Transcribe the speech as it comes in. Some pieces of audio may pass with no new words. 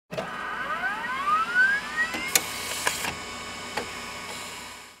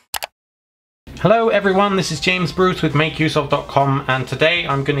Hello everyone, this is James Bruce with MakeUseOf.com, and today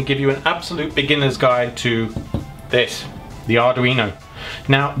I'm going to give you an absolute beginner's guide to this, the Arduino.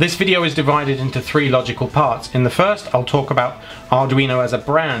 Now this video is divided into three logical parts. In the first I'll talk about Arduino as a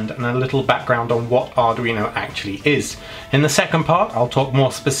brand and a little background on what Arduino actually is. In the second part I'll talk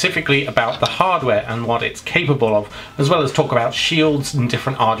more specifically about the hardware and what it's capable of, as well as talk about shields and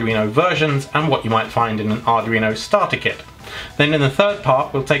different Arduino versions and what you might find in an Arduino starter kit. Then in the third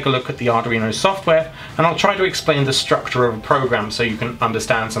part we'll take a look at the Arduino software, and I'll try to explain the structure of a program so you can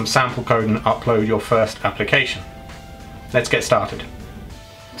understand some sample code and upload your first application. Let's get started.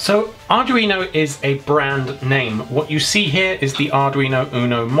 So Arduino is a brand name. What you see here is the Arduino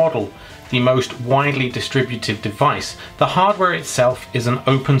Uno model, the most widely distributed device. The hardware itself is an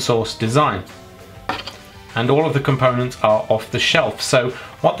open source design, and all of the components are off the shelf. So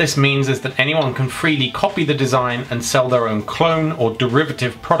what this means is that anyone can freely copy the design and sell their own clone or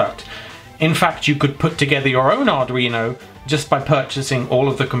derivative product. In fact, you could put together your own Arduino just by purchasing all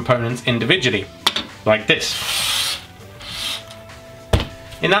of the components individually, like this.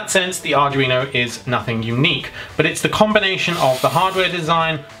 In that sense, the Arduino is nothing unique, but it's the combination of the hardware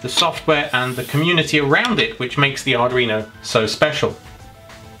design, the software, and the community around it which makes the Arduino so special.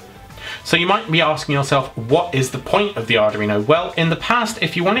 So you might be asking yourself, what is the point of the Arduino? Well, in the past,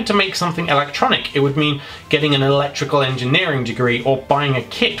 if you wanted to make something electronic, it would mean getting an electrical engineering degree or buying a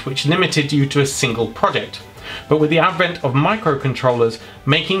kit which limited you to a single project. But with the advent of microcontrollers,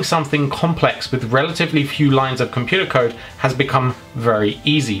 making something complex with relatively few lines of computer code has become very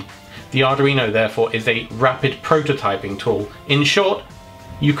easy. The Arduino, therefore, is a rapid prototyping tool. In short,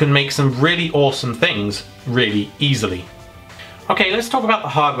 you can make some really awesome things really easily. Okay, let's talk about the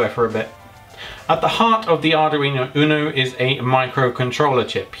hardware for a bit. At the heart of the Arduino Uno is a microcontroller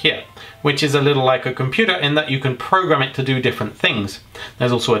chip here, which is a little like a computer in that you can program it to do different things.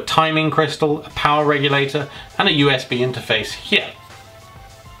 There's also a timing crystal, a power regulator, and a USB interface here.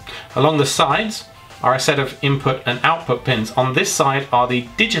 Along the sides are a set of input and output pins. On this side are the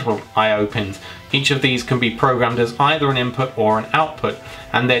digital I/O pins. Each of these can be programmed as either an input or an output,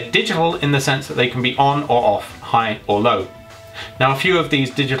 and they're digital in the sense that they can be on or off, high or low. Now, a few of these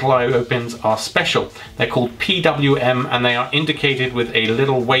digital I/O pins are special. They're called PWM, and they are indicated with a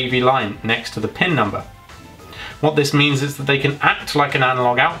little wavy line next to the pin number. What this means is that they can act like an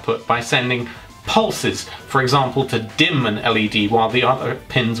analog output by sending pulses, for example, to dim an LED, while the other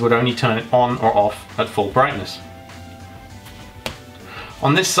pins would only turn it on or off at full brightness.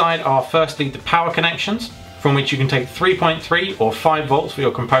 On this side are firstly the power connections, from which you can take 3.3 or 5 volts for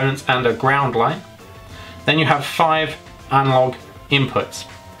your components and a ground line. Then you have 5 analog inputs.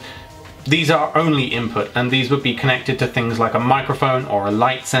 These are only input, and these would be connected to things like a microphone or a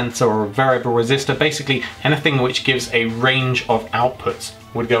light sensor or a variable resistor. Basically anything which gives a range of outputs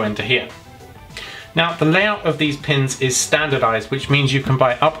would go into here. Now the layout of these pins is standardized, which means you can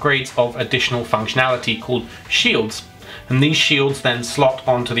buy upgrades of additional functionality called shields, and these shields then slot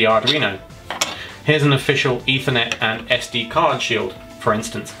onto the Arduino. Here's an official Ethernet and SD card shield, for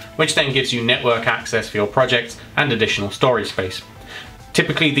instance, which then gives you network access for your projects and additional storage space.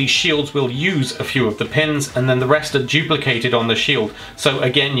 Typically these shields will use a few of the pins, and then the rest are duplicated on the shield, so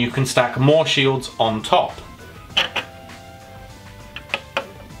again you can stack more shields on top.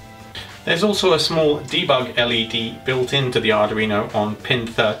 There's also a small debug LED built into the Arduino on pin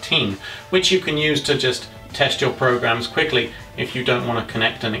 13, which you can use to just test your programs quickly if you don't want to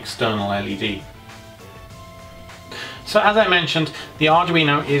connect an external LED. So as I mentioned, the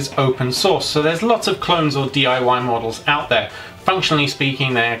Arduino is open source, so there's lots of clones or DIY models out there. Functionally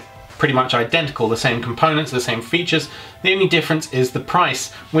speaking, they're pretty much identical, the same components, the same features. The only difference is the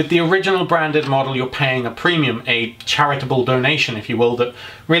price. With the original branded model, you're paying a premium, a charitable donation, if you will, that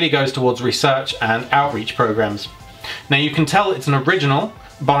really goes towards research and outreach programs. Now you can tell it's an original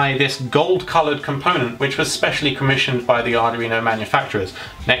by this gold-colored component, which was specially commissioned by the Arduino manufacturers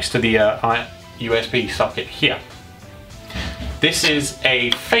next to the USB socket here. This is a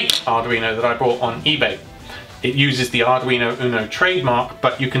fake Arduino that I bought on eBay. It uses the Arduino Uno trademark,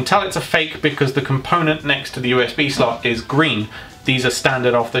 but you can tell it's a fake because the component next to the USB slot is green. These are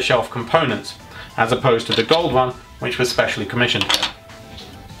standard off-the-shelf components, as opposed to the gold one, which was specially commissioned.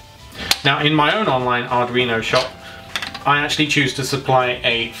 Now, in my own online Arduino shop, I actually choose to supply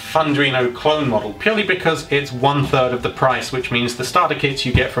a Fundrino clone model, purely because it's 1/3 of the price, which means the starter kits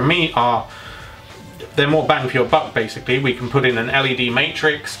you get from me they're more bang for your buck. Basically, we can put in an LED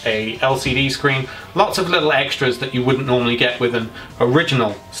matrix, a LCD screen, lots of little extras that you wouldn't normally get with an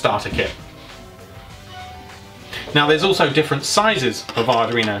original starter kit. Now there's also different sizes of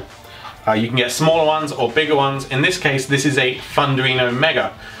Arduino. You can get smaller ones or bigger ones. In this case, this is a Fundrino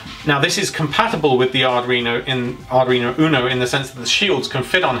Mega. Now this is compatible with the Arduino Uno in the sense that the shields can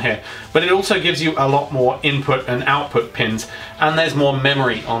fit on here, but it also gives you a lot more input and output pins, and there's more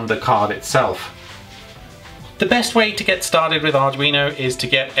memory on the card itself. The best way to get started with Arduino is to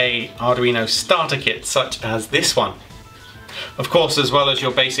get a Arduino starter kit such as this one. Of course, as well as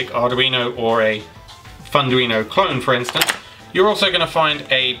your basic Arduino or a Fundrino clone, for instance, you're also going to find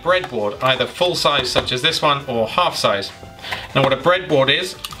a breadboard, either full size such as this one or half size. Now what a breadboard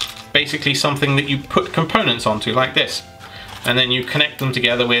is, basically something that you put components onto like this, and then you connect them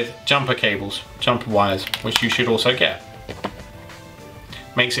together with jumper cables, jumper wires, which you should also get.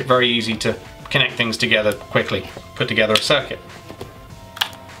 Makes it very easy to connect things together quickly, put together a circuit.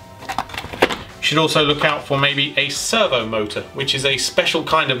 You should also look out for maybe a servo motor, which is a special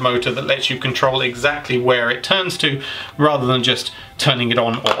kind of motor that lets you control exactly where it turns to, rather than just turning it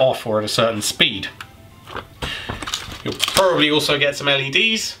on or off or at a certain speed. You'll probably also get some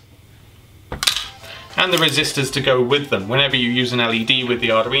LEDs and the resistors to go with them. Whenever you use an LED with the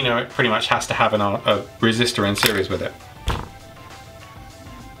Arduino, it pretty much has to have a resistor in series with it.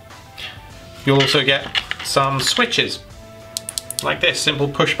 You'll also get some switches, like this, simple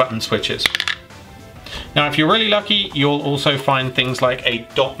push button switches. Now if you're really lucky, you'll also find things like a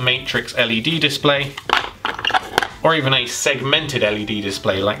dot matrix LED display, or even a segmented LED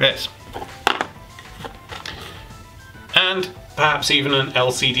display like this. And perhaps even an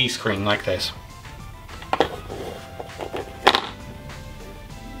LCD screen like this.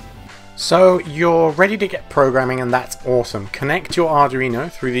 So you're ready to get programming, and that's awesome. Connect your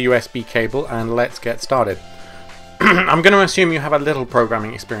Arduino through the USB cable and let's get started. I'm going to assume you have a little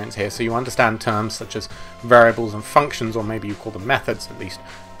programming experience here, so you understand terms such as variables and functions, or maybe you call them methods at least.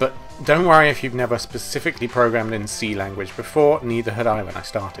 But don't worry if you've never specifically programmed in C language before, neither had I when I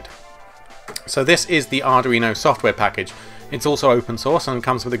started. So this is the Arduino software package. It's also open source and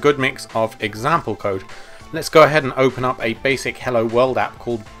comes with a good mix of example code. Let's go ahead and open up a basic Hello World app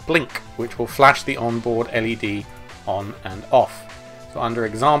called Blink, which will flash the onboard LED on and off. So under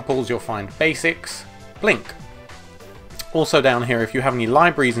examples you'll find basics, Blink. Also down here, if you have any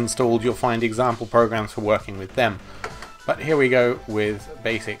libraries installed, you'll find example programs for working with them. But here we go with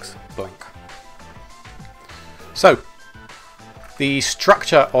basics, Blink. So the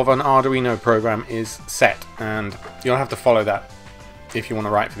structure of an Arduino program is set, and you'll have to follow that if you want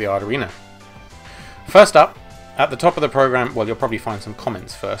to write for the Arduino. First up, at the top of the program, well, you'll probably find some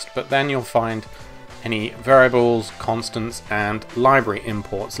comments first, but then you'll find any variables, constants, and library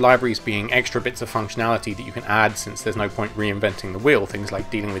imports. Libraries being extra bits of functionality that you can add, since there's no point reinventing the wheel, things like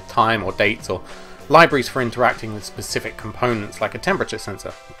dealing with time or dates, or libraries for interacting with specific components like a temperature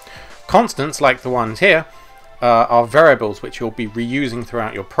sensor. Constants, like the ones here, are variables which you'll be reusing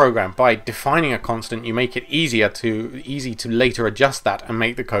throughout your program. By defining a constant, you make it easy to later adjust that and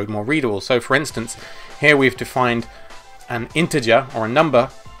make the code more readable. So for instance, here we've defined an integer or a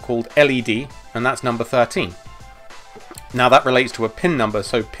number called LED, and that's number 13. Now that relates to a pin number,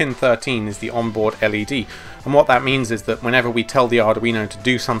 so pin 13 is the onboard LED. And what that means is that whenever we tell the Arduino to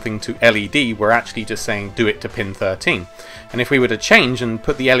do something to LED, we're actually just saying do it to pin 13. And if we were to change and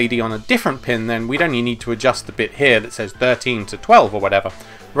put the LED on a different pin, then we'd only need to adjust the bit here that says 13 to 12 or whatever,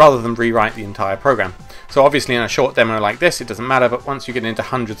 rather than rewrite the entire program. So obviously in a short demo like this it doesn't matter, but once you get into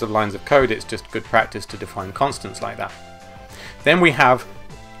hundreds of lines of code, it's just good practice to define constants like that. Then we have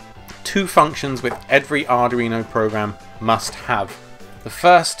two functions which every Arduino program must have. The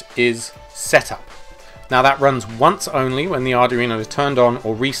first is setup. Now that runs once only when the Arduino is turned on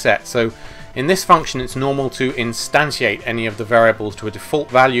or reset. So in this function it's normal to instantiate any of the variables to a default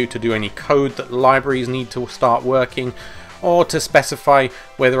value, to do any code that libraries need to start working, or to specify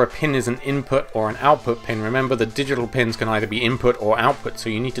whether a pin is an input or an output pin. Remember, the digital pins can either be input or output, so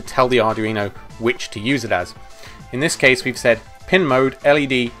you need to tell the Arduino which to use it as. In this case we've said pin mode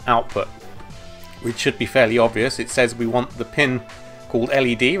LED output, which should be fairly obvious. It says we want the pin called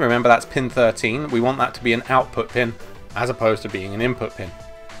LED, remember that's pin 13, we want that to be an output pin as opposed to being an input pin.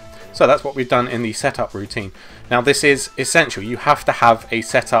 So that's what we've done in the setup routine. Now this is essential, you have to have a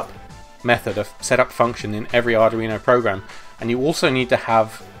setup method, a setup function in every Arduino program, and you also need to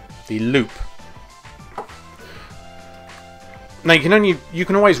have the loop. Now you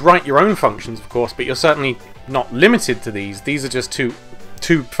can always write your own functions of course, but you're certainly not limited to these. These are just two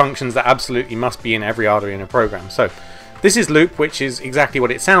functions that absolutely must be in every Arduino program. So this is loop, which is exactly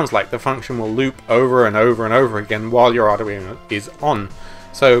what it sounds like. The function will loop over and over and over again while your Arduino is on.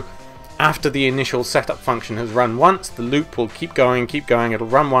 So after the initial setup function has run once, the loop will keep going, it'll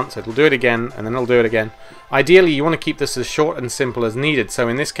run once, it'll do it again, and then it'll do it again Ideally, you want to keep this as short and simple as needed. So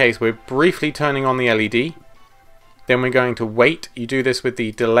in this case, we're briefly turning on the LED. Then we're going to wait. You do this with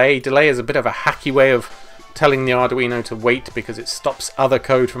the delay. Delay is a bit of a hacky way of telling the Arduino to wait because it stops other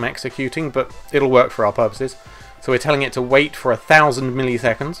code from executing, but it'll work for our purposes. So we're telling it to wait for 1,000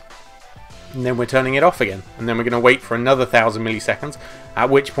 milliseconds, and then we're turning it off again. And then we're going to wait for another 1,000 milliseconds, at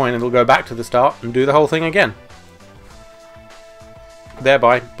which point it'll go back to the start and do the whole thing again,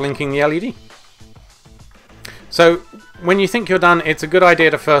 thereby blinking the LED. So when you think you're done, it's a good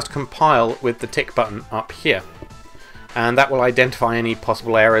idea to first compile with the tick button up here, and that will identify any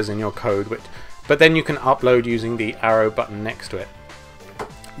possible errors in your code, but then you can upload using the arrow button next to it.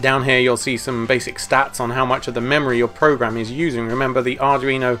 Down here you'll see some basic stats on how much of the memory your program is using. Remember, the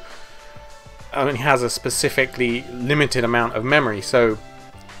Arduino only has a specifically limited amount of memory, so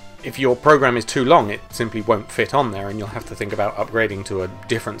if your program is too long, it simply won't fit on there, and you'll have to think about upgrading to a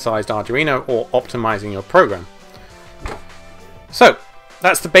different sized Arduino or optimizing your program. So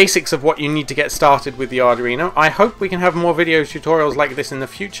that's the basics of what you need to get started with the Arduino. I hope we can have more video tutorials like this in the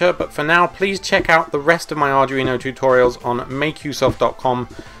future, but for now, please check out the rest of my Arduino tutorials on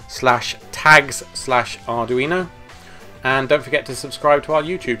makeuseof.com/tags/Arduino, and don't forget to subscribe to our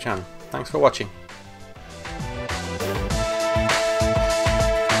YouTube channel. Thanks for watching.